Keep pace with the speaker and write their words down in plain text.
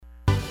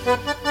Good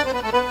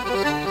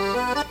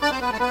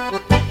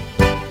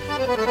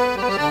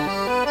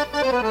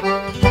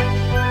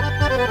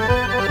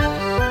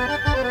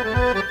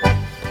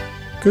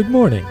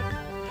morning,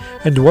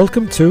 and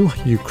welcome to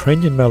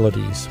Ukrainian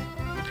Melodies.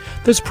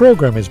 This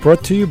program is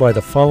brought to you by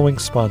the following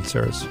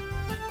sponsors: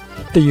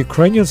 the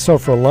Ukrainian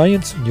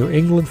Self-Reliance New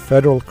England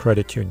Federal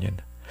Credit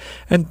Union.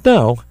 And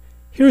now,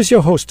 here's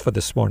your host for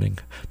this morning.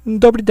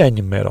 Добрий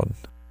день, Мирон.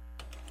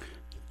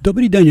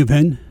 Добрий день,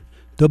 Євген.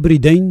 Добрий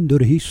день,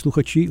 дорогі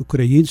слухачі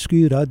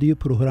української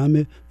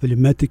радіопрограми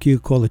 «Веліметики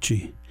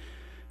Екології».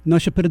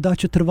 Наша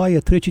передача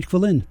триває 30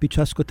 хвилин, під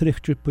час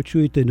котрих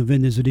почуєте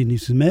новини з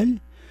рідних земель,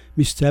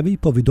 місцеві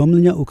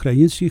повідомлення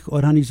українських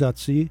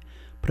організацій,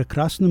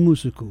 прекрасну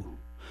музику.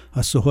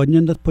 А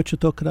сьогодні на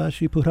початок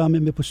нашої програми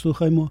ми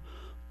послухаємо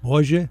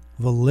 «Боже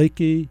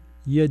великий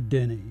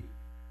єдиний».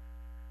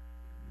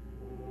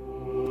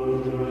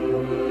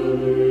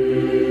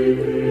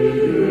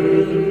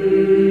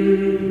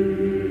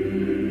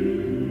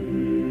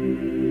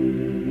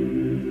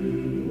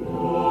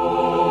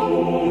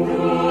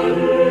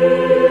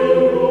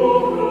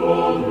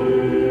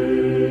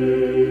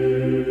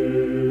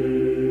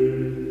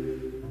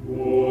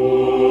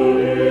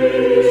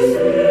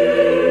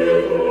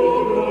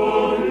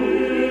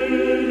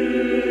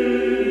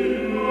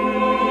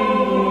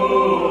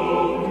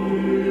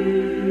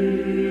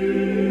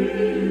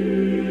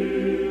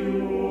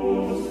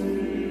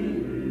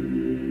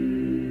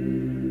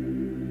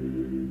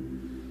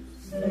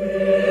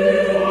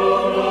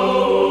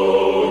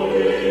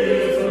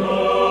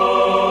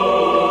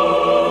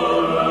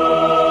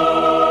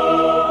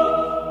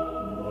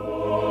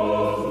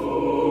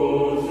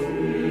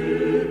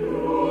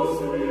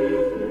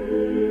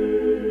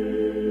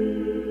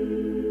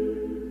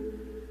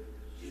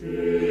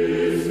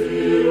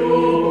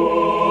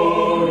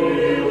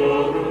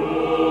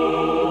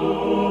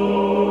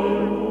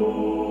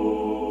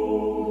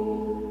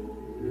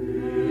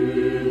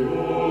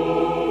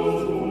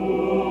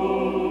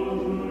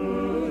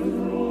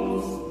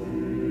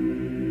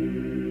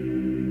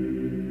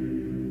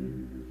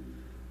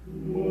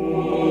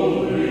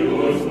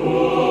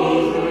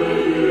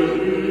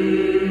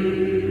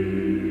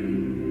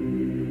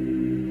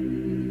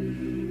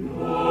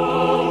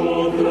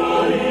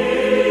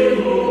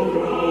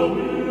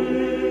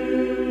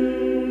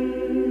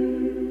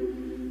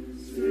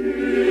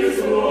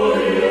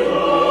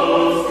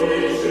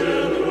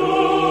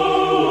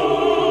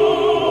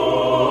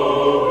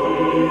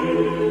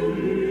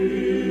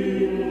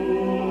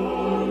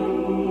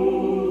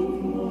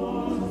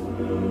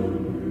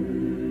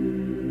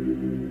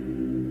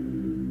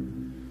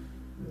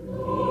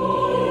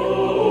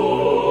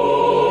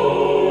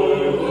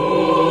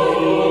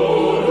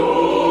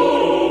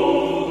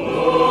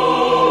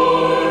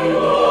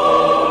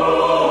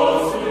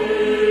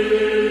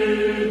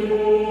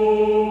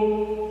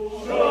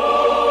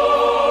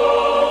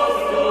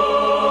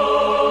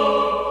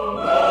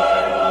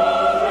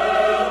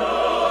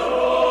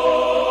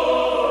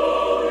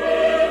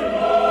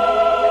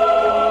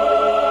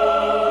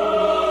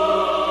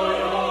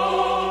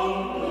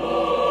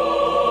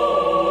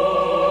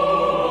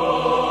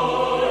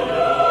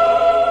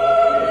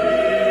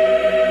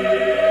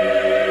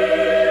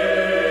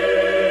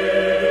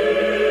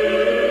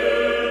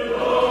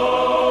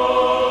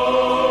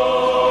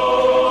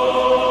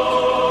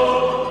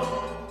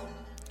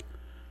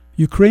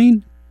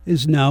 Ukraine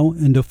is now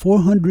in the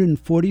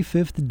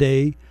 445th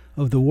day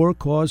of the war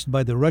caused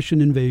by the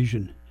Russian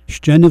invasion.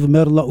 Ще не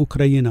вмерла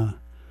Україна.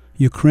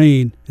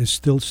 Ukraine is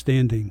still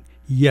standing.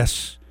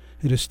 Yes,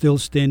 it is still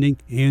standing,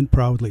 and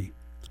proudly.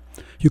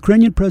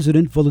 Ukrainian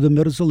President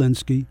Volodymyr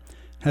Zelensky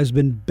has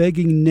been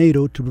begging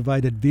NATO to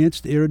provide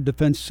advanced air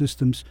defense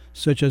systems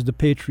such as the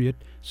Patriot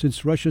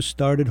since Russia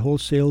started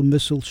wholesale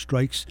missile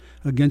strikes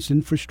against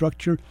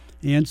infrastructure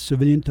and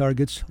civilian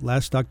targets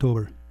last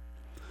October.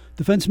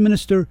 Defense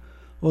Minister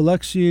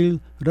Oleksiy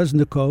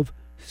Reznikov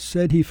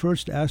said he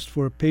first asked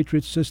for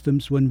Patriot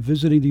systems when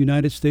visiting the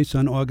United States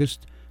on August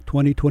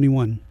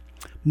 2021,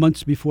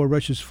 months before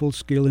Russia's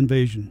full-scale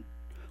invasion.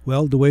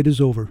 Well, the wait is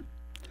over.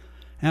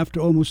 After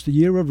almost a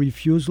year of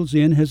refusals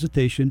and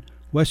hesitation,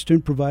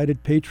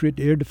 Western-provided Patriot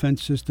air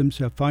defense systems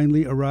have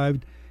finally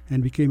arrived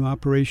and became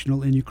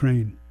operational in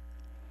Ukraine.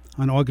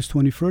 On August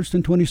 21st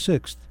and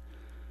 26th,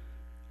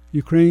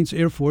 Ukraine's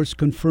Air Force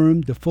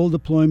confirmed the full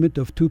deployment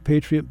of 2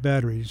 Patriot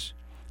batteries.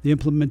 The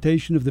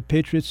implementation of the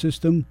Patriot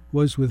system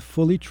was with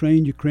fully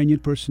trained Ukrainian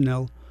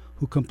personnel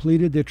who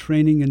completed their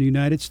training in the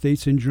United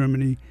States and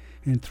Germany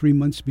in 3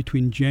 months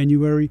between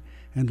January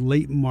and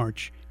late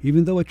March,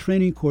 even though a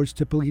training course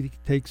typically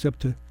takes up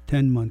to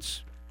 10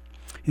 months.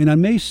 And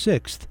on May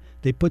 6th,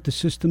 they put the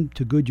system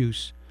to good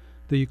use.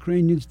 The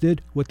Ukrainians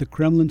did what the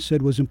Kremlin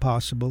said was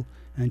impossible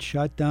and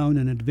shot down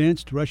an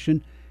advanced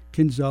Russian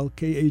Kinzhal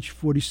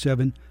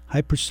Kh-47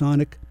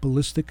 hypersonic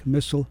ballistic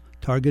missile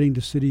targeting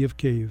the city of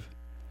Kyiv.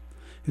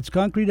 It's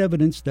concrete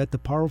evidence that the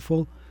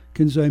powerful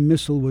Kinzhal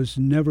missile was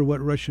never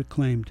what Russia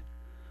claimed.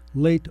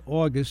 Late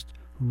August,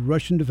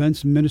 Russian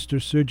Defense Minister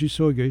Sergei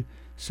Shoigu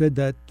said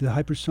that the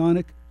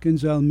hypersonic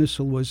Kinzhal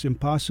missile was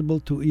impossible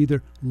to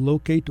either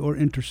locate or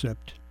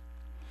intercept.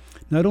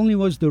 Not only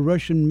was the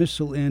Russian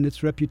missile and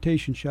its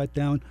reputation shot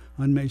down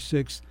on May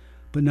 6th,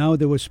 but now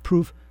there was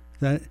proof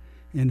that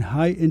in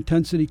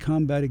high-intensity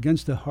combat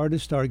against the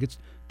hardest targets,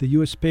 the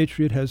U.S.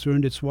 Patriot has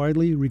earned its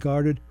widely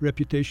regarded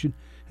reputation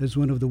as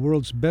one of the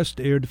world's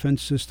best air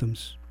defense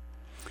systems.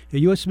 A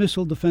U.S.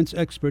 missile defense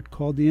expert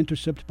called the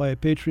intercept by a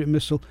Patriot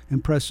missile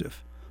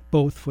impressive,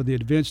 both for the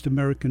advanced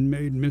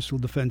American-made missile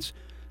defense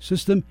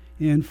system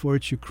and for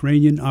its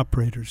Ukrainian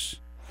operators.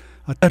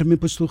 А тепер ми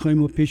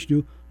послухаємо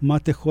пісню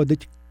 «Мати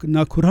ходить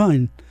на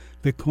курган»,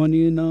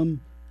 виконує нам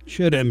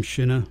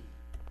Черемшина.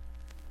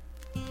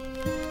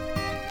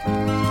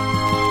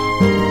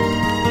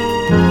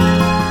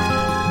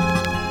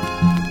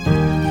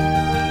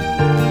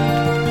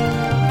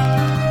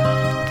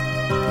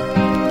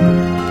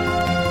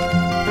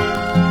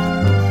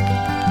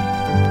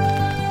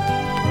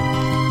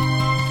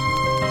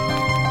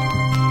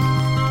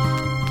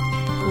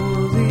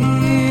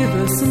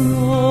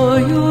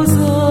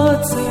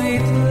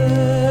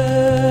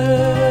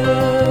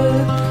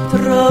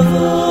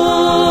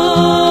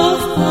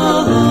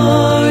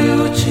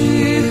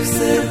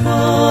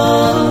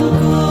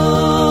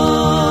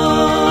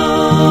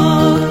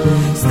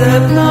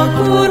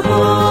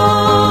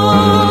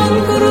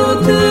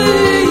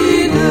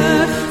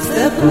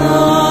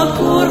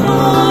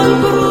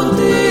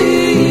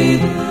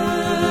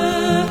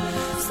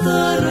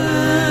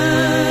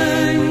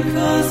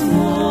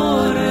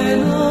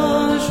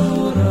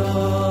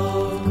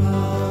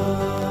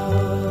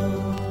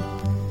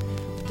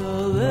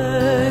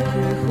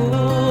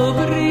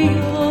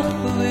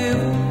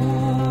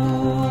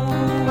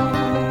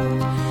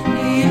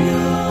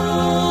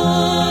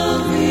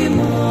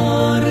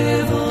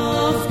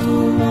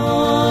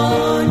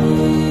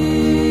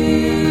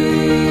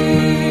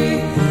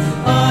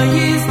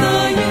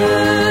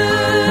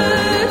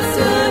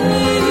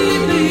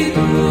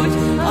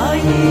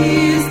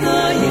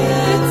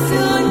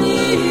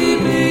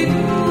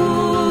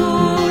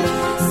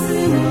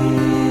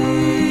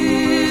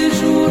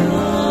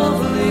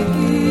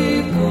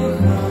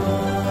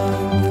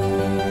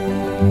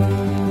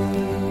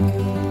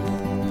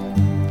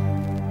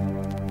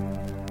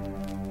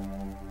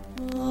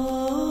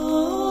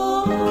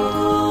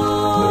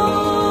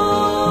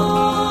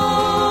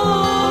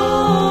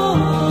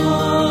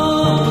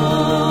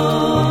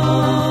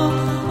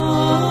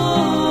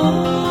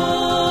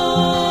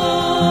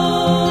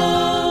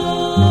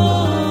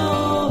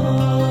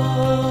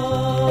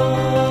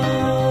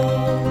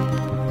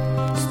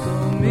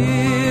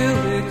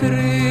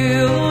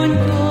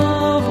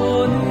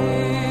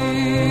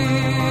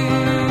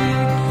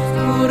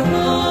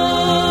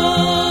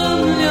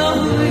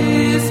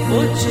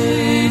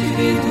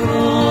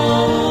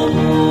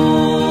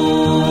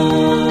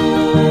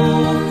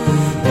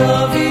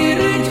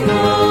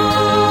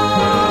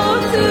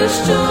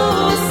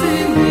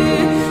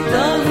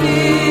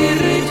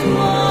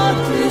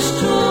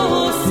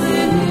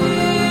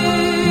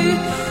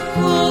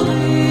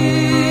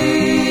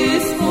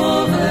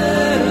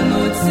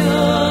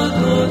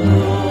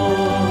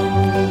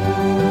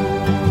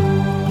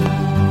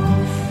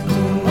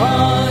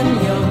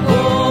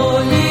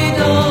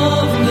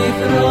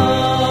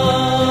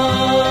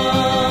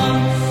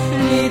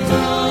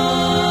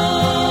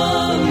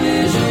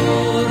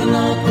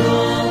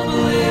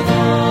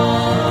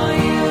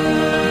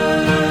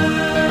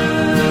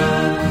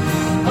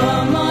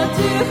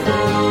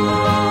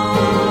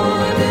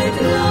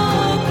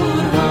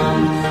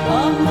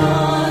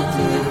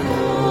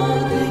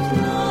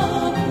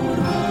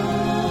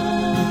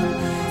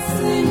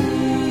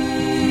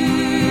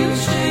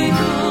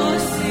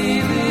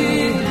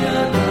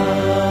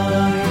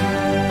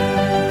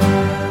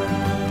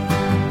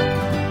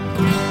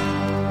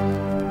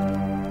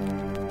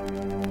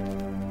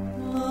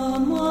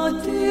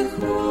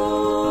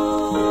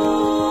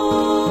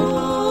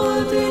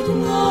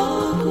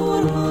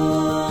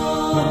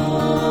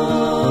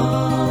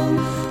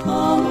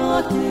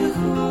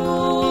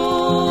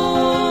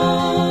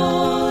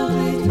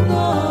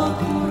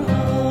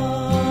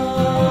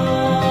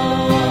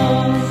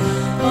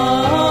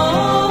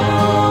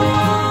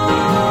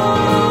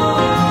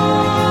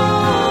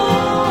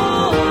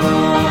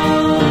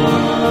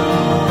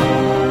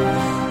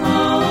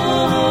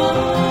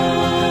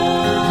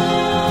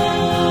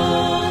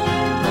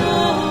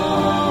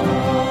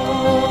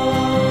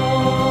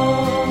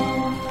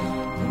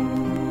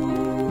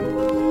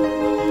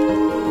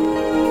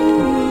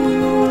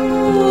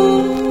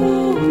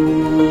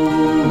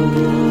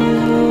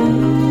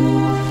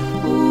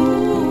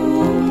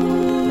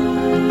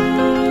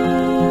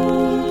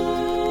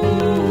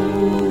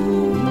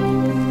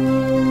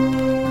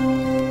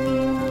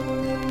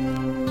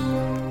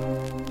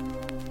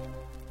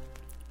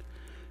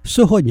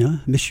 Сьогодні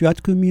ми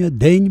святкуємо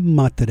День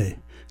Матері.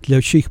 Для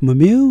всіх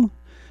мамів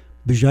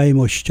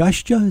бажаємо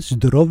щастя,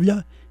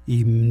 здоров'я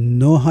і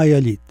много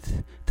літ.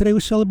 Today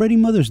we're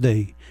celebrating Mother's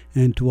Day.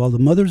 And to all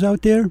the mothers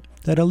out there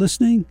that are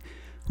listening,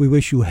 we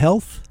wish you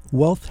health,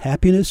 wealth,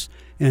 happiness,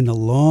 and a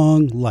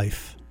long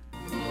life.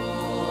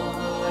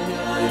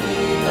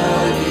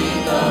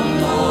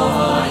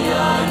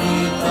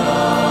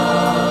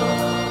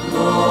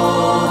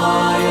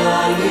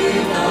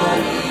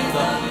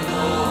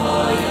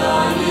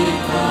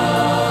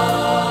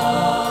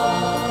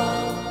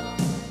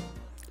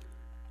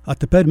 А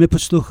тепер ми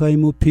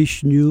послухаємо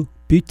пісню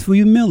 «Під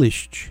твою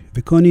милість».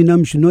 Виконує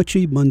нам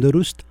жіночий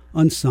бандурист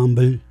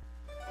ансамбль.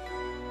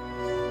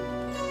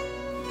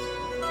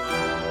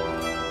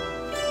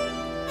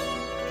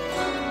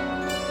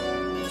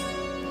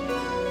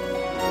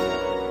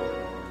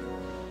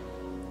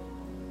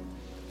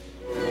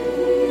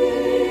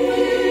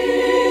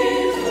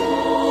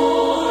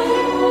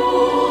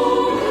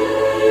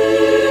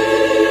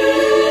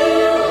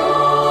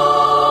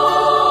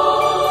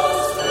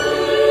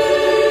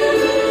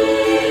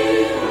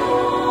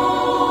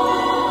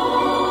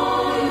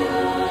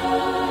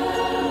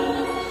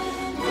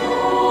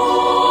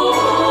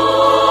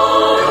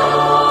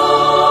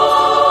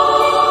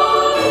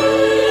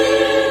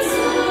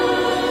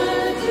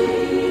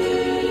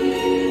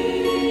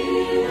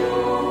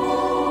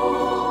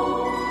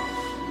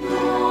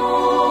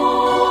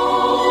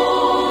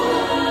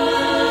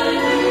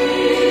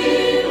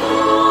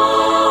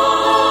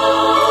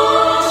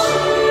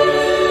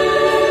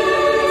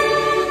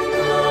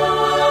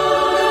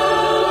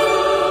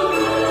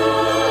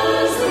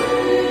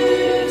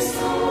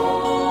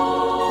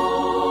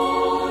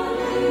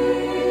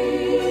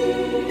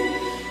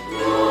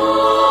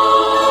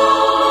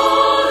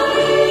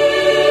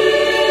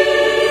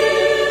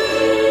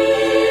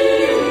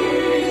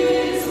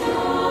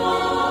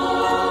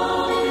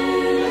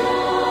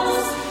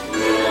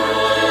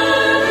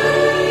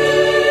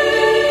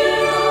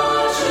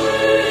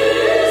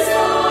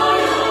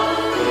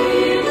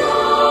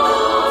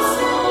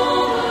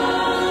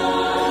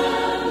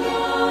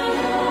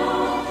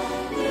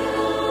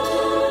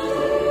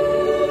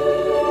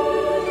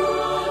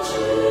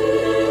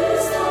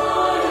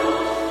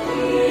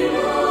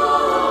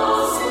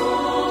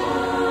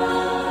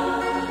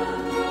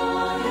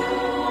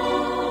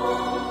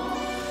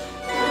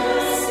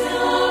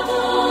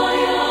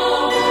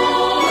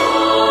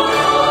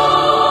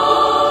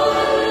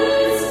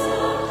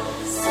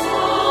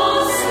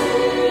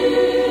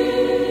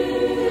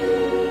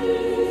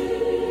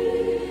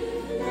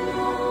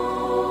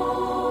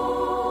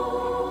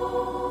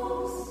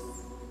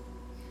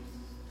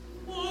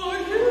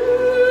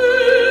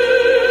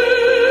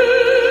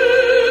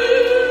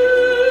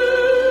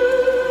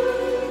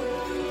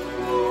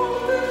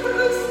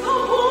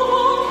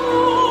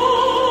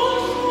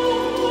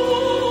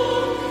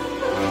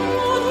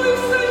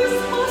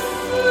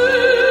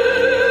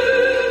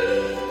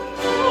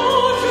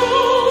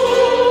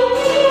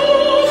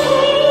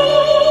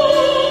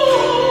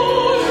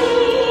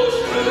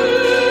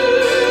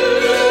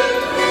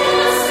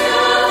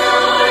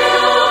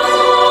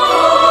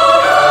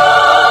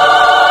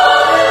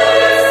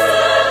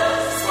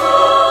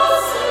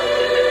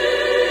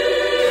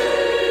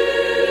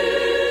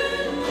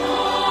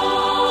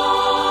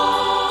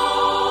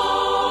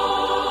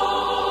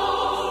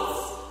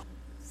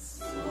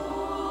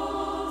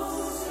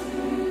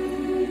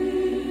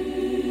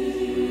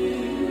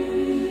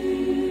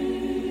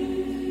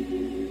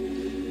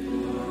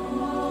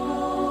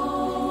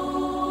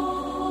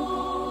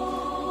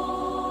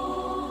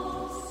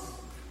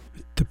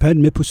 Тепер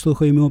ми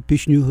послухаємо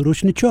пісню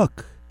 «Рушничок».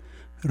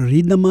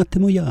 Рідна мати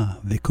моя,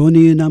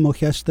 виконує нам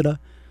оркестра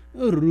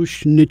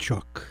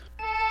 «Рушничок».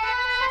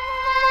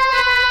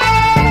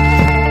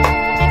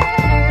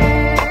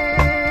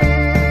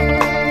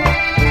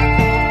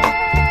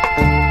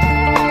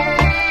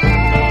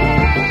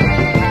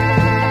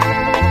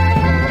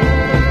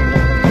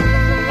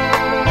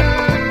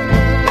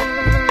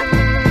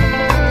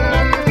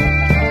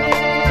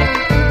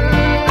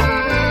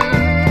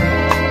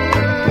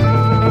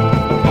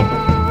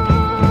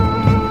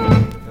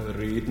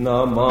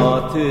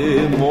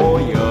 Мати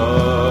моя,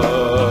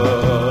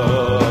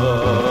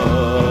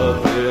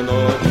 ти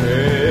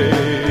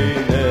ночей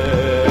не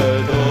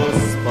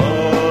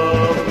доспала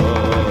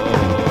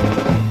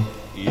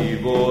і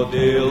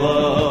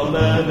водила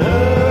мене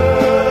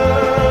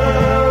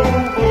у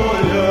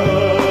поля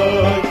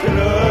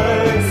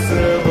край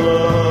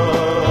села,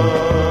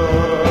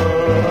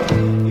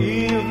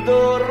 і в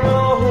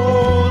дорогу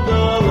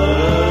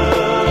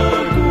далеку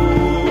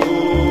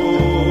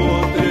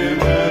ти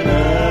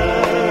мене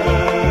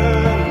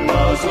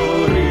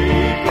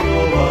зорі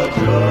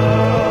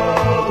проваджала,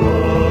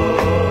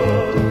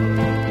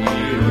 і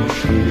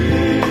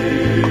рушник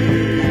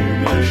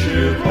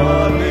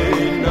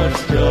вишиваний на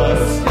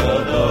щастя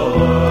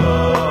дала.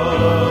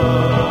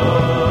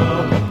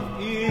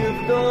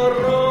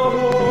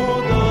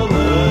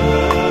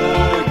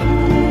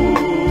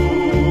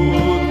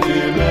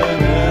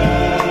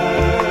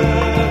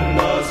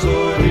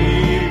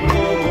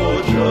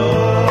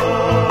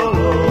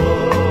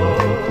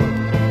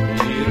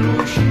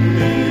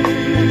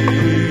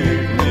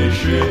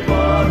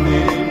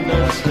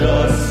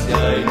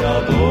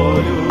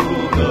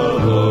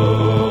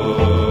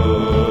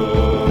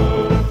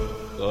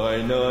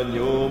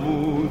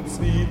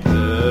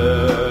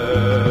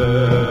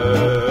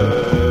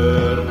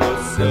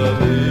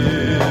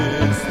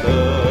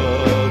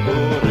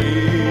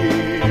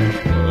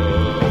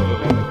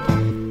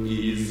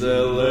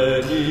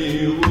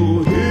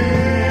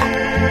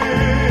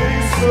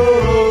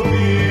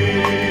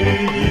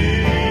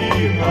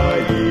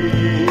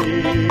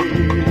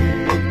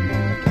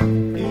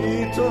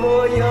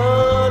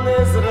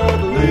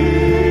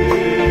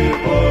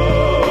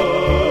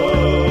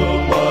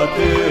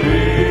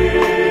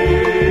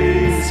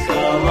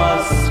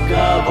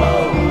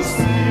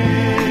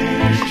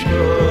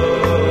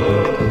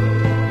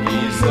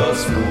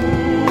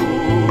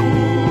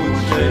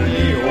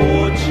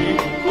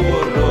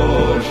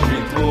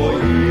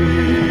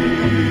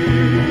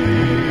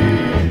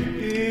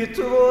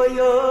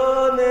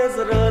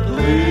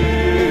 незрадлива,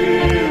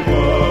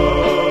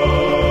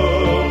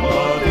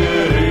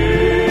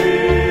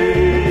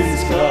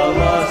 материнська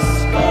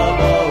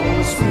ласкава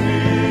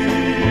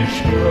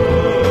усмішка,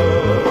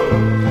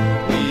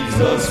 і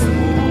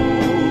засмучені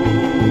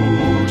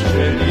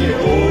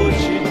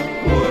очі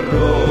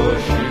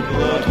хороші,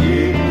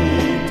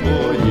 благідні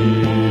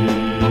твої.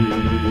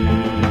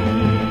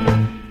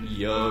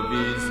 Я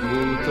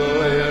візьму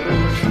той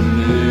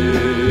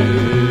рушник,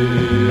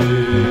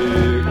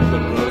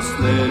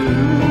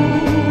 розстелю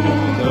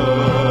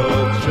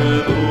над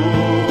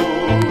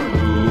чедою,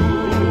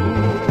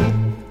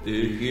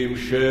 тихим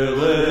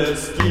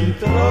шелестім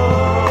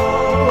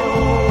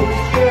трав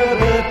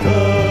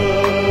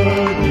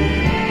черетані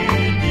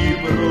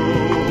Дніпро.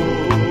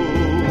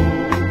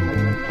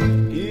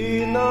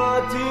 І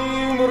на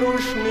тім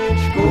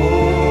рушничкові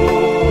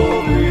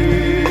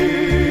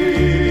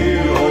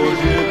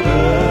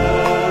оживе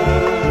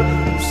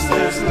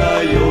все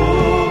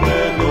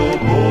знайоме до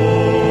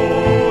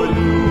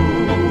болю,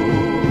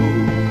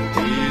 і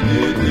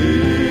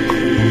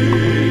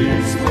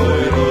дитинство, й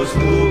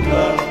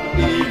розлука, і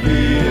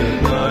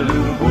вірна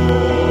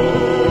любов.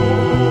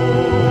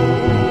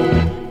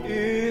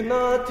 І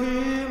на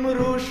тім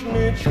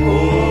рушничкові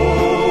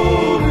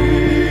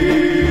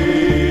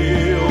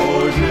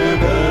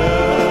оживе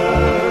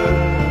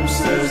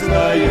все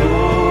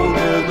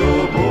знайоме до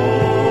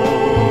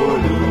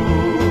болю,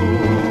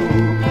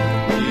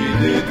 і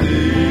дитинство,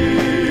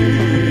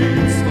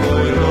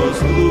 й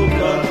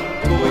розлука,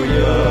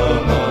 твоя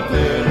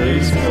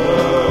материнська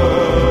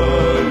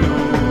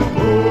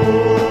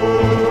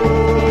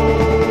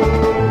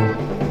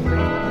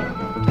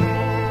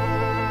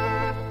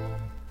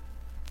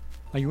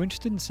Are you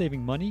interested in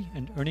saving money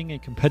and earning a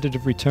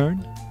competitive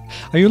return?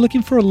 Are you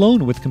looking for a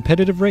loan with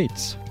competitive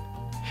rates?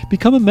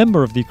 Become a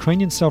member of the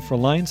Ukrainian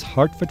Self-Reliance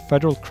Hartford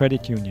Federal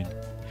Credit Union,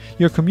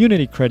 your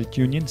community credit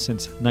union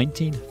since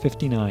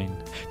 1959.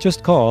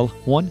 Just call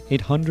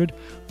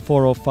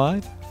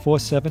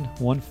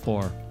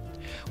 1-800-405-4714.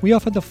 We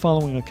offer the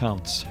following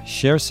accounts: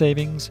 share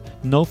savings,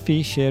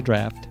 no-fee share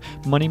draft,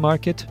 money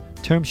market,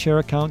 term share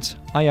accounts,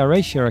 IRA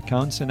share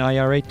accounts, and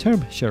IRA term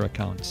share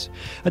accounts.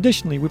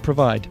 Additionally, we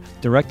provide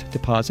direct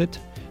deposit,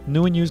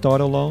 new and used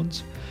auto loans,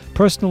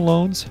 personal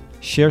loans,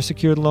 share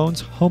secured loans,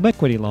 home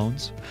equity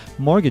loans,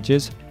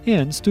 mortgages,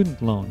 and student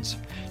loans.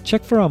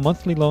 Check for our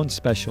monthly loan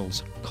specials.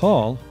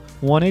 Call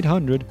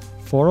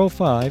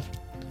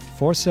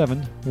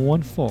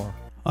 1-800-405-4714.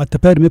 А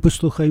тепер ми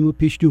послухаємо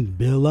пісню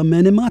 «Била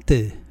мене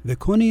мати».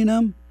 Виконує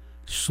нам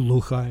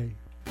 «Слухай».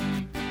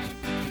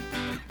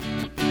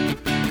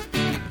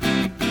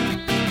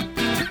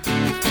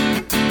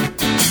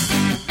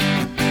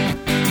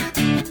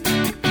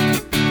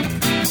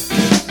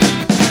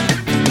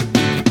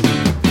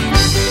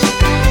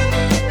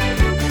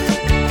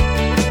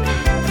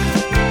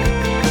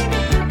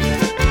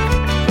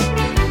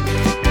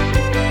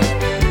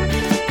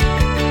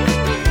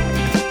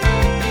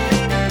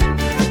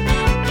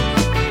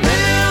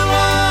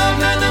 Била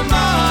мене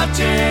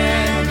мати,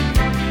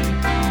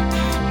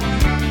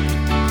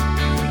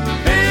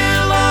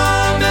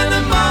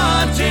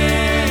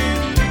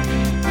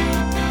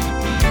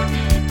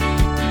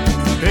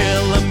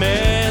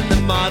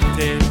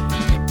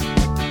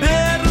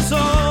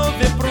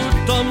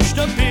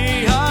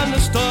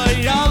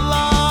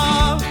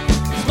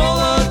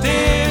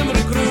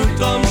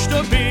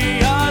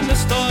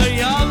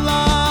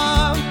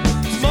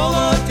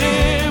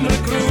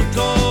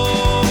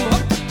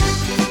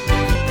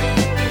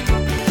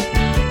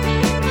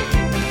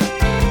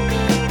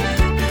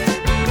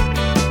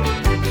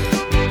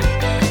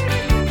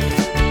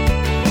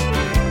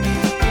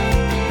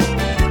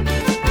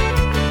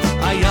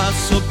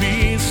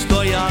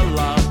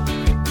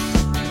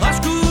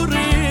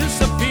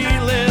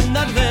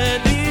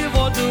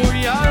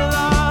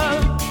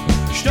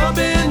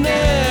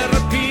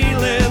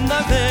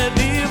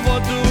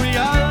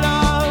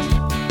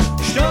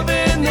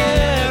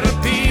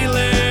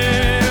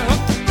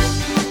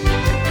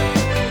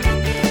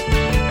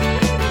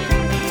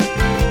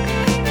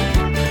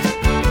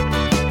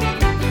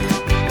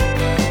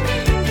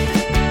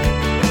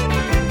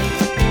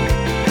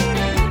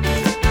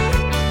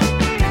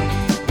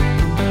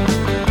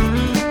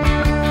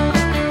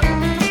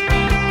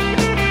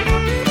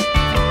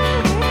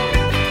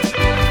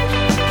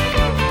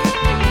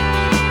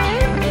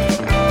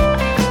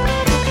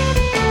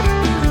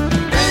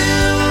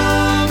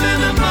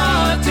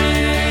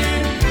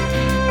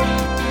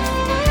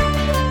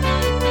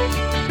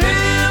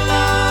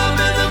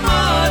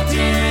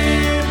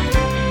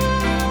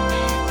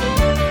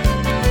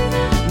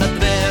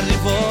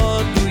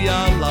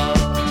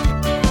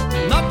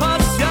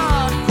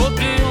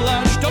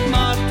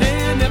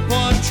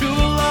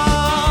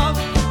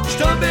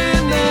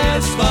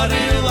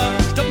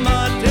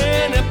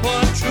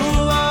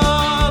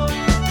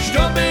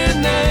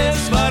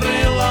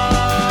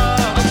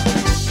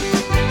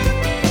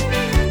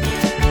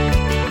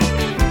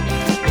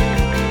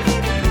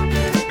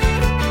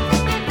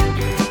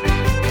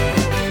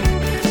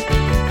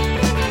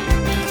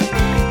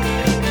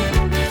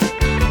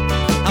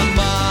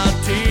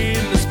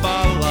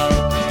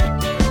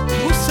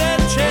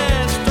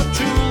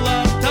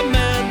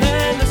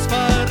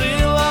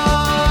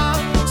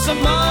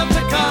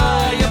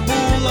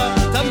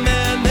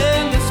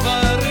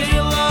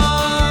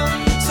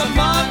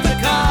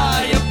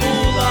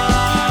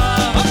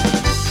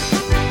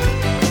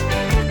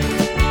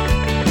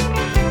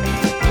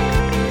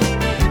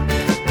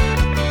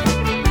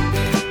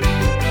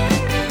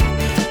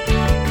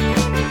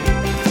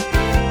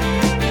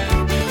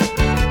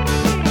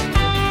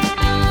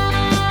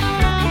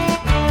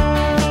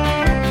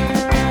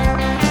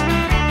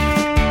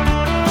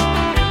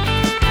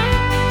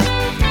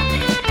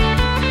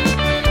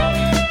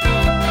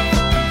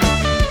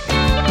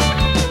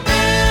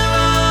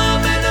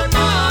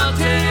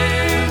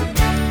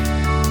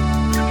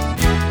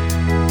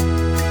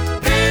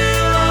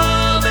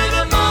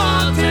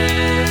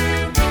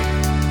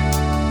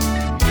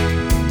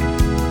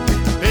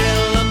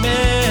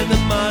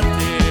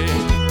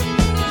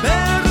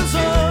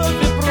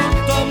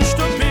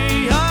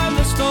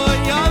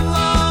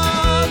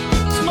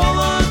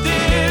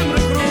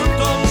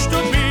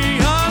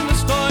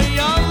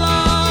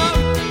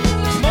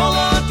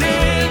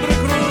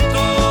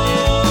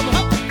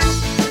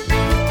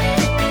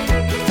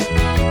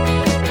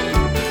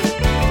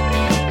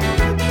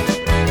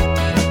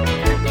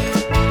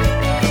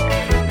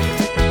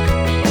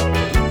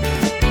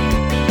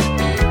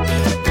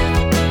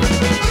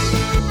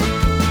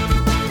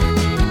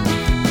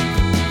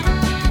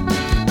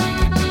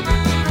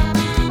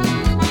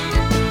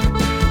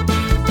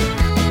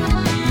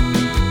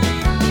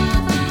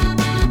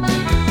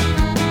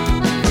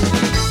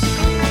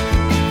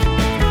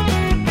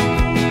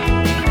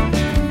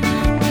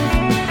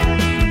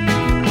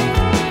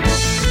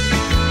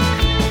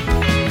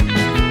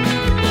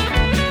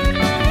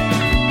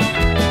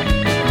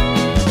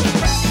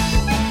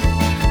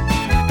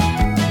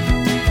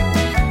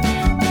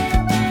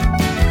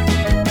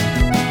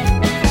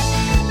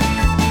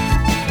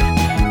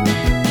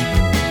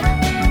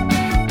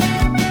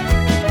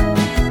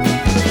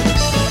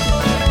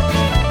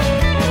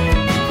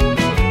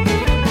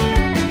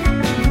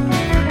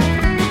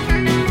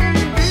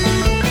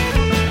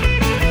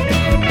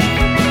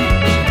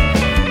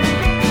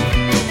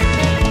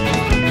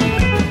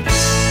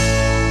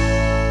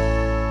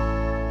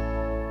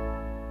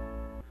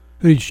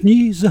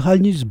 Річні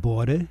загальні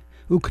збори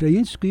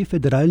Української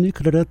федеральної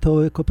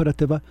кредитової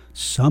кооперативи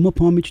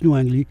 «Самопоміч Нью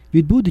Англії»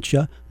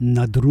 відбудеться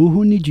на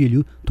другу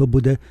неділю, то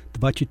буде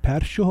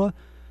 21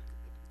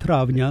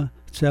 травня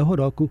цього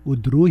року у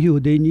 2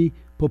 годині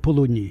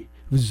пополудні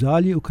в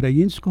залі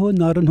Українського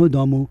народного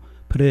дому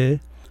при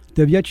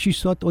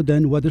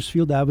 9601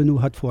 Wethersfield Avenue в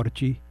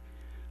Гатфорді.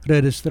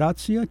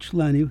 Реєстрація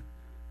членів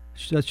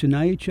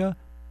починається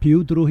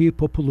 1:30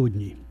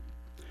 пополудні.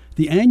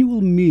 The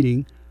annual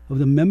meeting of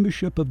the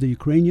membership of the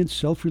Ukrainian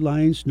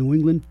Self-Reliance New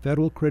England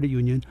Federal Credit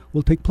Union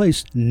will take place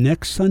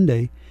next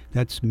Sunday,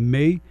 that's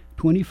May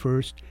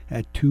 21st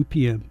at 2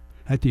 p.m.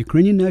 at the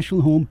Ukrainian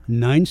National Home,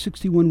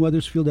 961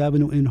 Wethersfield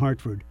Avenue in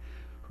Hartford.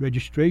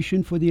 Registration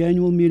for the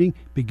annual meeting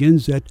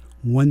begins at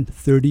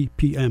 1:30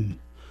 p.m.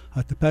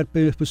 А тепер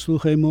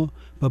послухаємо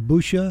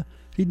бабуся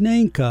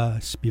рідненька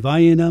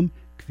співає нам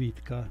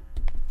квітка.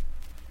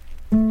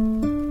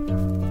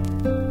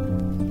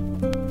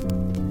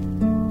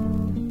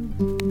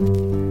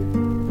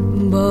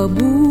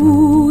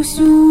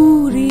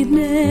 Бабусю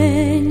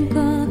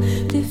рідненька,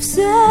 ти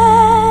все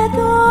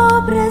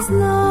добре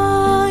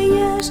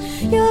знаєш,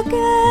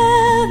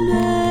 яке в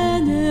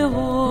мене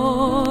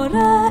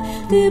горе,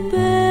 ти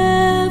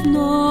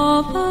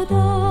певно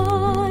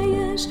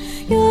вгадаєш,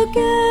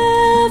 яке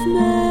в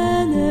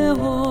мене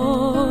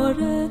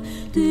горе,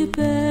 ти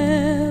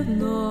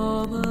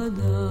певно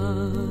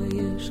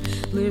вгадаєш,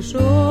 лиш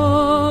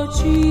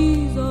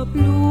очі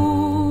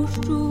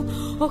заплющу,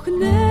 ох,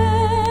 не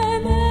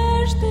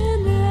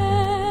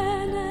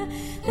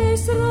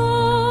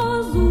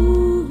зразу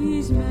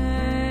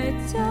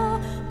візьметься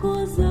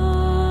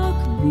козак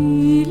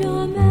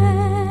біля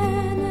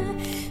мене,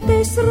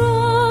 десь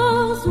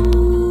зразу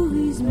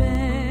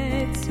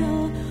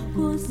візьметься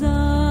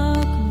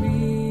козак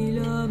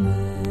біля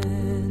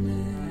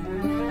мене.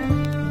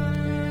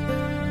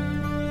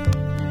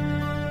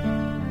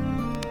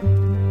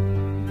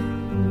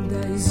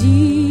 Дай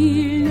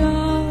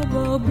зілля,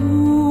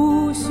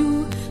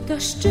 бабусю, та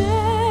ще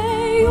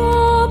й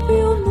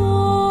опівночі,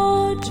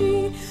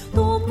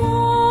 то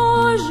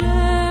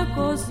може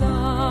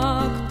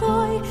козак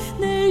той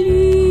не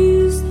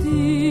лізтиме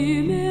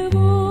в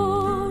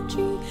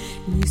очі,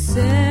 ні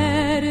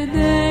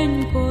серденько,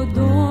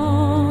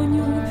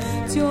 доню,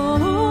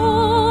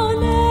 цього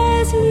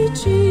не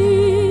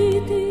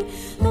злічити,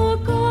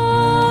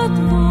 така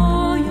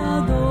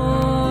твоя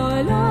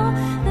доля,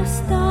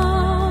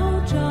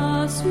 настав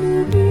час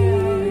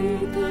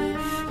любити,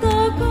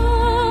 така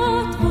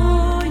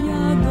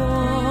твоя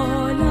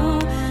доля,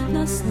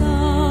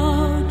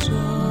 настав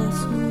час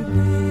любити.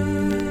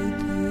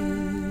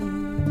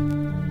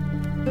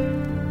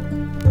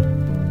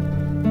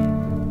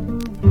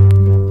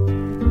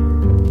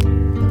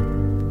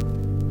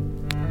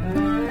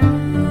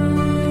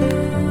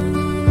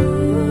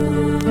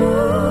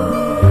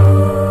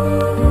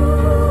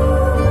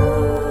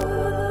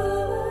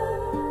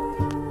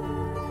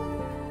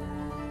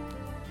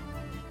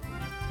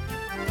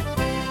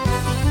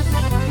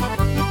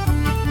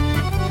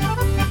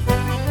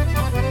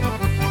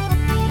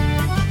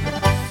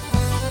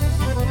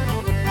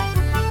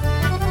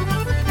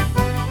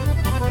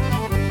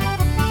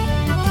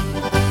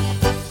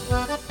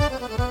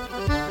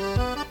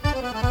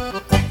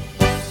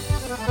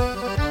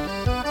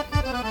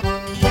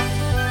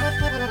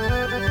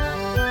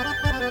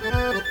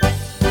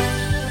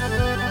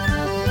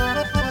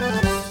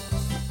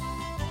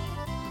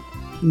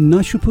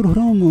 Нашу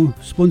програму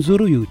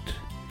спонсорують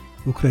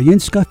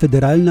Українська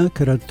федеральна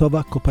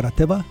кредитова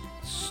кооператива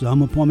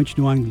 «Самопоміч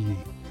Нью Англії».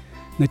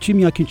 На чим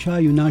я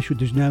кінчаю нашу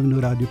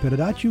тижневну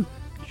радіопередачу.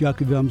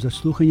 Дякую вам за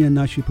слухання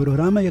нашої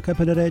програми, яка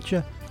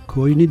передається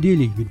кожної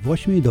неділі від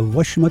 8 до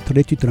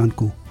 8:30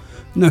 ранку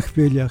на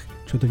хвилях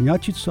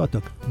 14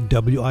 соток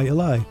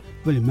WILI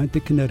в Елементи,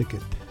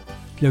 Коннектикут.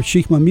 Для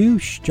всіх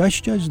мамів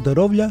щастя,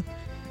 здоров'я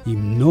і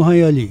много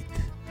літ.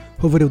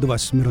 Говорив до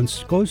вас Мирон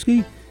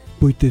Сковський.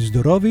 Будьте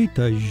здорові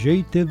та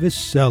жийте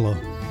весело.